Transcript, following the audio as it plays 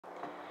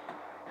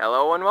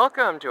Hello and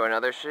welcome to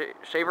another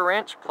Shaver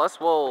Ranch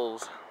Plus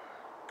Wolves.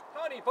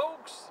 Howdy,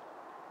 folks!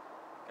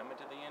 Coming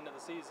to the end of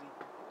the season,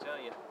 I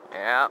tell you.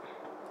 Yeah.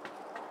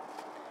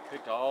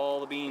 Picked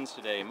all the beans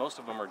today. Most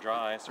of them are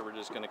dry, so we're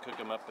just going to cook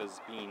them up as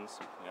beans.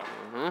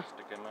 You know,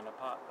 stick them in a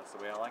pot. That's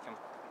the way I like them.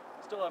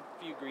 Still have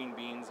a few green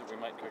beans that we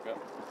might cook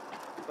up.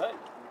 But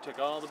we took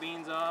all the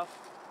beans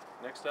off.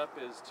 Next up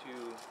is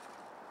to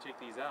take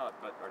these out,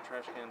 but our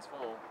trash can's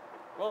full.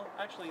 Well,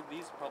 actually,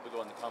 these probably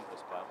go in the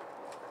compost pile.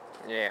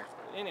 Yeah.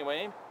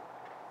 Anyway,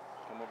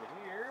 come over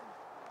here.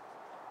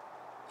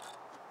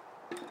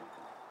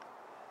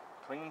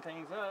 Clean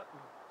things up.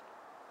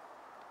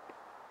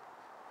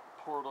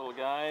 Poor little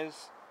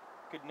guys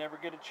could never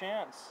get a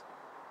chance.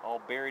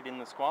 All buried in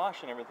the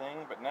squash and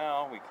everything, but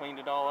now we cleaned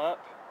it all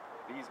up.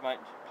 These might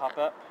pop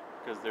up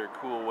because they're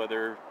cool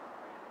weather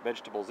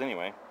vegetables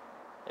anyway.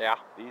 Yeah.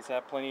 These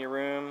have plenty of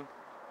room.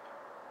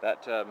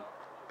 That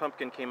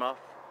pumpkin came off,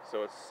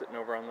 so it's sitting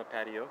over on the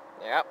patio.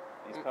 Yep.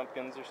 These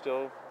pumpkins are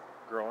still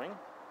growing.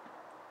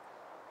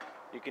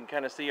 You can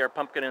kind of see our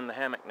pumpkin in the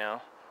hammock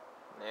now.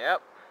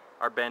 Yep.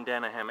 Our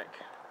bandana hammock.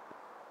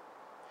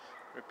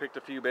 We picked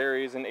a few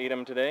berries and ate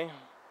them today.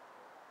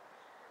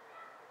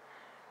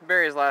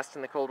 Berries last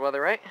in the cold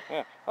weather, right?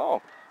 Yeah.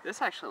 Oh,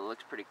 This actually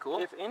looks pretty cool.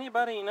 if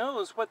anybody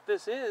knows what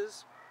this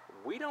is,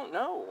 we don't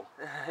know.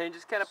 It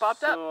just kind of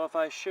popped up. So if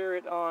I share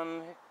it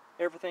on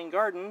Everything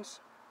Gardens,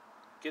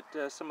 get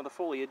some of the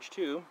foliage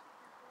too.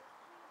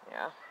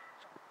 Yeah.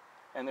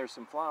 And there's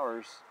some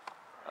flowers.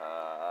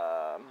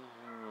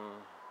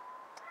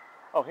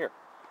 Oh, here.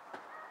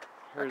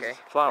 Here's Okay.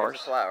 flowers. There's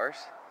the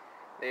flowers.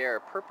 They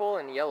are purple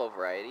and yellow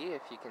variety,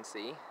 if you can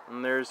see.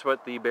 And there's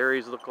what the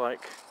berries look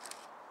like.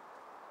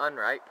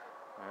 Unripe.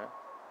 Yeah.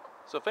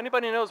 So if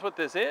anybody knows what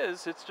this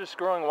is, it's just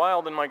growing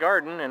wild in my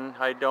garden, and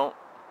I don't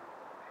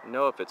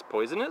know if it's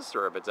poisonous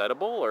or if it's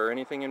edible or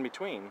anything in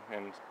between,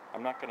 and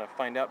I'm not going to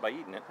find out by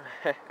eating it.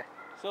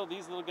 So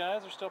these little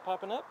guys are still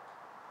popping up.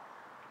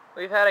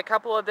 We've had a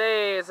couple of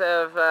days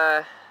of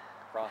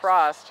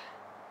frost.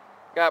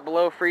 Got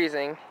below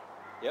freezing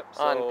Yep.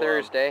 on So,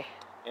 Thursday.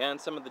 and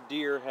some of the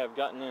deer have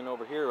gotten in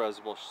over here, as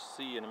we'll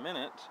see in a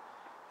minute.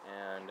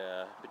 And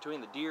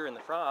between the deer and the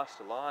frost,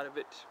 a lot of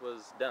it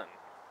was done.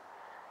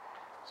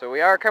 So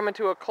we are coming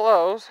to a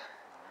close.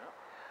 Yep.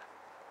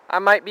 I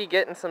might be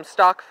getting some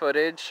stock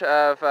footage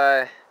of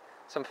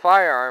some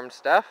firearm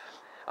stuff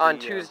on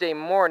Tuesday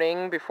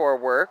morning before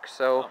work,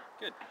 so... Oh,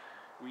 good.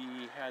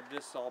 We had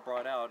this all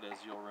brought out, as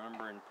you'll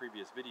remember in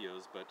previous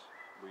videos, but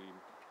we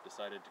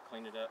decided to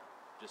clean it up,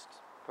 just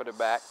put it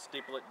back.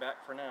 staple it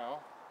back for now.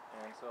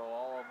 And so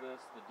all of this,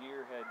 the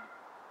deer had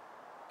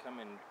come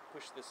and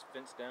pushed this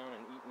fence down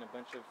and eaten a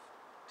bunch of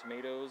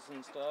tomatoes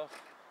and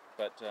stuff,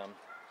 but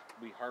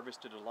we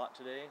harvested a lot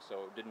today,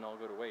 so it didn't all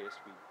go to waste.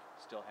 We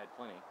still had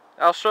plenty.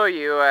 I'll show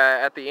you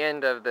at the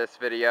end of this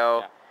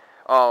video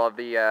all of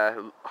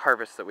the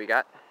harvests that we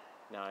got.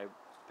 Now I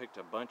picked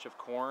a bunch of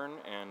corn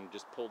and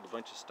just pulled a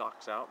bunch of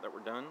stalks out that were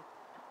done,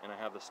 and I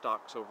have the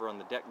stalks over on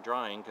the deck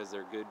drying because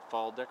they're good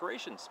fall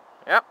decorations.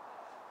 Yep.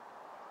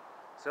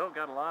 So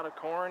got a lot of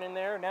corn in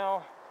there.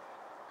 Now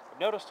I've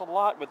noticed a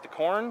lot with the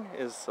corn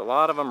is a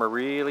lot of them are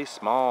really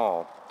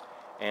small,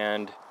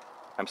 and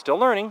I'm still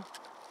learning.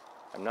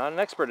 I'm not an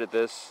expert at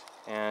this,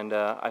 and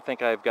I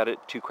think I've got it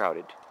too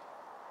crowded.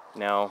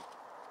 Now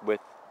with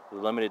the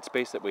limited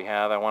space that we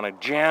have, I want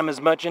to jam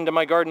as much into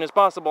my garden as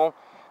possible,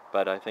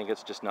 but I think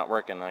it's just not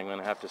working. I'm going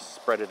to have to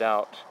spread it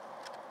out.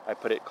 I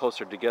put it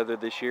closer together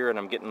this year, and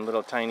I'm getting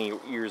little tiny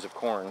ears of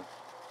corn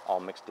all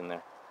mixed in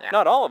there. Yeah.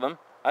 Not all of them.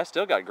 I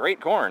still got great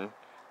corn,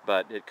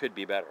 but it could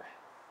be better.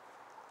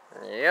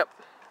 Yep.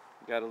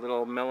 Got a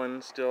little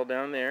melon still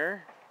down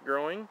there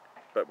growing,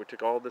 but we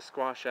took all the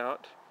squash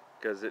out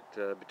because it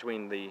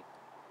between the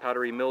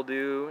powdery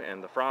mildew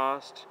and the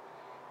frost,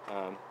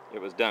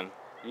 it was done.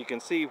 You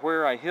can see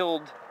where I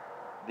hilled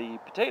the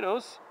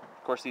potatoes.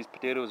 Of course, these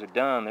potatoes are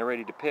done. They're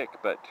ready to pick,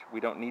 but we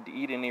don't need to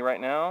eat any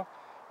right now,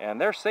 and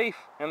they're safe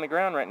in the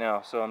ground right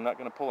now, so I'm not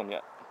going to pull them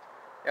yet.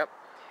 Yep.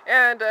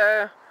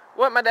 And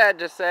what my dad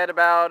just said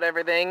about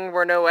everything,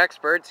 we're no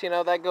experts. You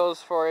know, that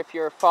goes for if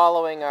you're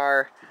following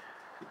our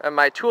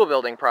my tool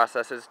building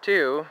processes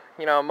too.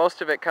 You know,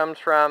 most of it comes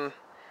from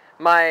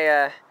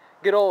my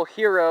good old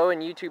hero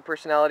and YouTube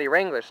personality,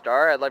 Wrangler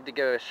Star. I'd love to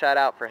give a shout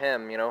out for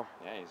him, you know.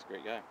 Yeah, he's a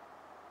great guy.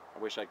 I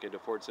wish I could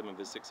afford some of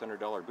his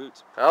 $600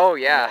 boots. Oh,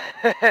 yeah.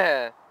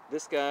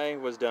 This guy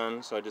was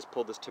done, so I just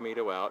pulled this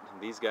tomato out.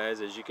 These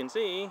guys, as you can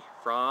see,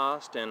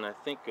 frost, and I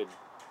think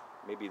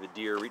maybe the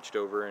deer reached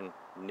over and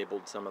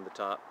nibbled some of the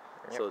top.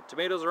 Yep. So the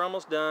tomatoes are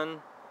almost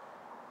done.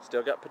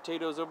 Still got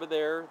potatoes over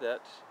there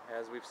that,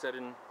 as we've said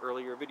in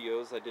earlier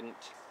videos,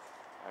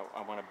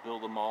 I want to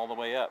build them all the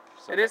way up.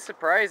 So it is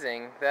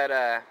surprising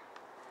that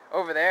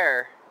over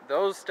there,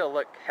 those still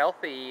look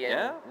healthy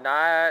and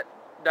not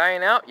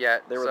dying out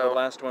yet. They were the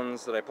last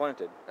ones that I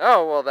planted.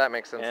 Oh, well, that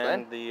makes sense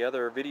then. And the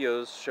other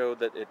videos showed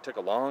that it took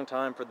a long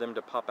time for them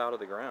to pop out of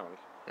the ground.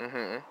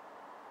 Mm-hmm.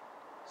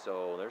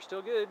 So they're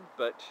still good,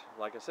 but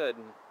like I said,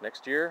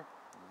 next year,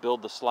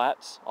 build the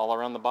slats all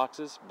around the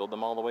boxes, build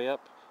them all the way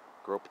up,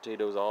 grow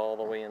potatoes all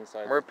the way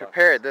inside. We're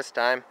prepared this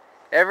time.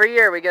 Every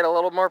year we get a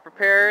little more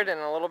prepared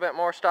and a little bit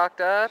more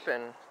stocked up.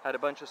 And had a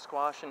bunch of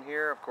squash in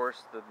here. Of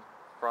course, the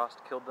frost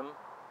killed them,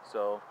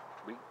 so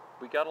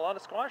we got a lot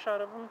of squash out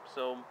of them.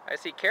 So I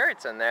see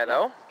carrots in there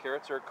though.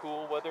 Carrots are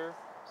cool weather,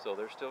 so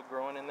they're still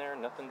growing in there.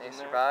 Nothing's in there. They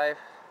survive.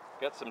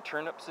 Got some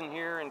turnips in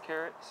here and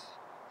carrots,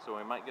 so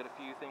we might get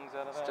a few things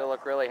out of that. Still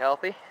look really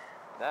healthy.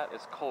 That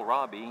is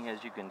kohlrabi,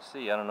 as you can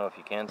see. I don't know if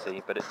you can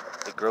see, but it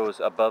grows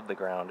above the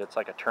ground. It's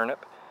like a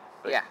turnip,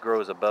 but it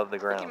grows above the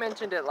ground. I think you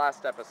mentioned it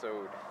last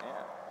episode.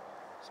 Yeah.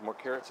 Some more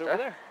carrots over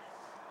there.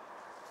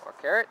 More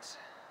carrots.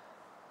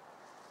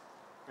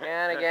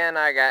 And again,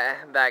 I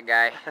got that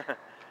guy.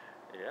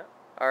 Yeah.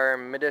 Our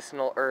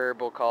medicinal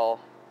herb, we'll call.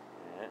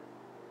 Yeah.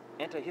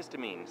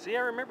 Antihistamine. See,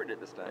 I remembered it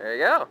this time. There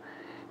you go.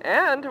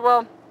 And,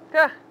 well,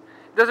 yeah,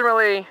 it doesn't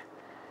really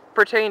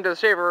pertain to the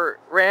Shaver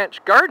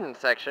Ranch garden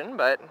section,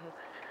 but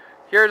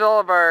here's all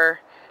of our,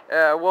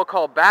 we'll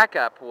call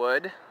backup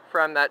wood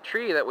from that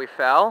tree that we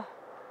fell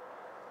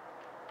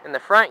in the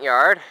front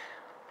yard.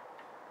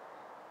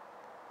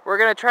 We're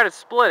going to try to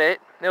split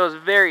it. It was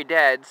very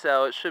dead,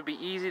 so it should be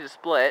easy to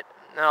split.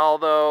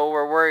 Although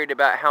we're worried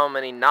about how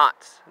many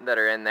knots that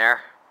are in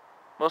there.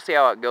 We'll see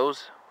how it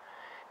goes.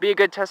 Be a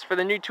good test for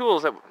the new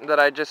tools that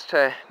I just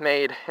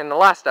made in the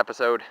last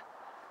episode.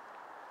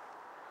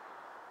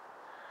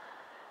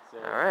 So,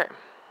 alright.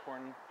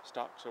 Corn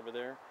stalks over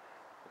there.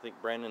 I think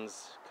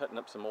Brandon's cutting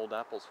up some old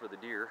apples for the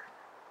deer.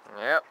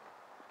 Yep.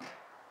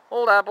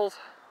 Old apples.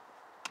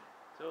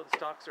 So the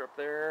stalks are up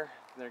there.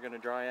 They're going to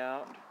dry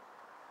out.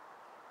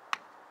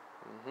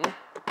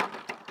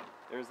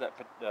 There's that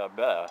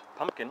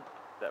pumpkin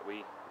that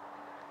we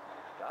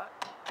got.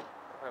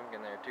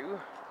 Pumpkin there too.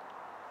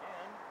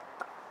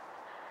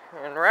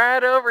 And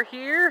right over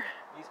here.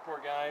 These poor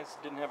guys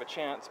didn't have a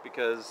chance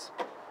because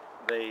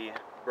they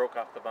broke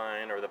off the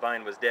vine, or the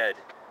vine was dead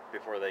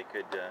before they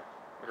could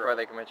before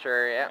they can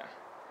mature, yeah.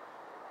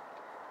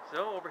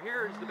 So over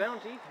here is the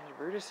bounty. There's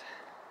Brutus.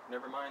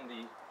 Never mind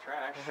the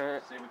trash.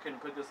 See, we couldn't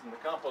put this in the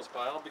compost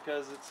pile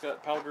because it's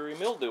got powdery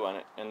mildew on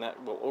it, and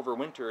that will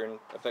overwinter and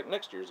affect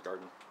next year's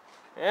garden.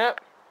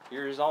 Yep.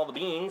 Here's all the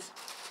beans.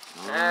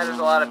 There's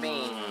a lot of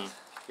beans.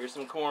 Here's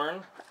some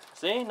corn.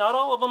 See, not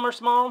all of them are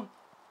small.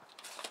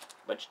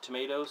 Bunch of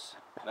tomatoes.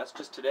 That's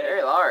just today.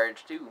 Very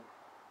large too.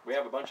 We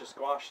have a bunch of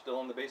squash still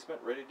in the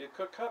basement, ready to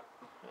cook up.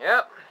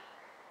 Yep.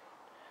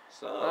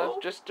 So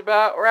I've just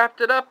about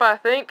wrapped it up, I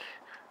think.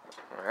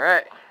 All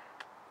right.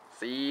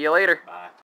 See you later. Bye.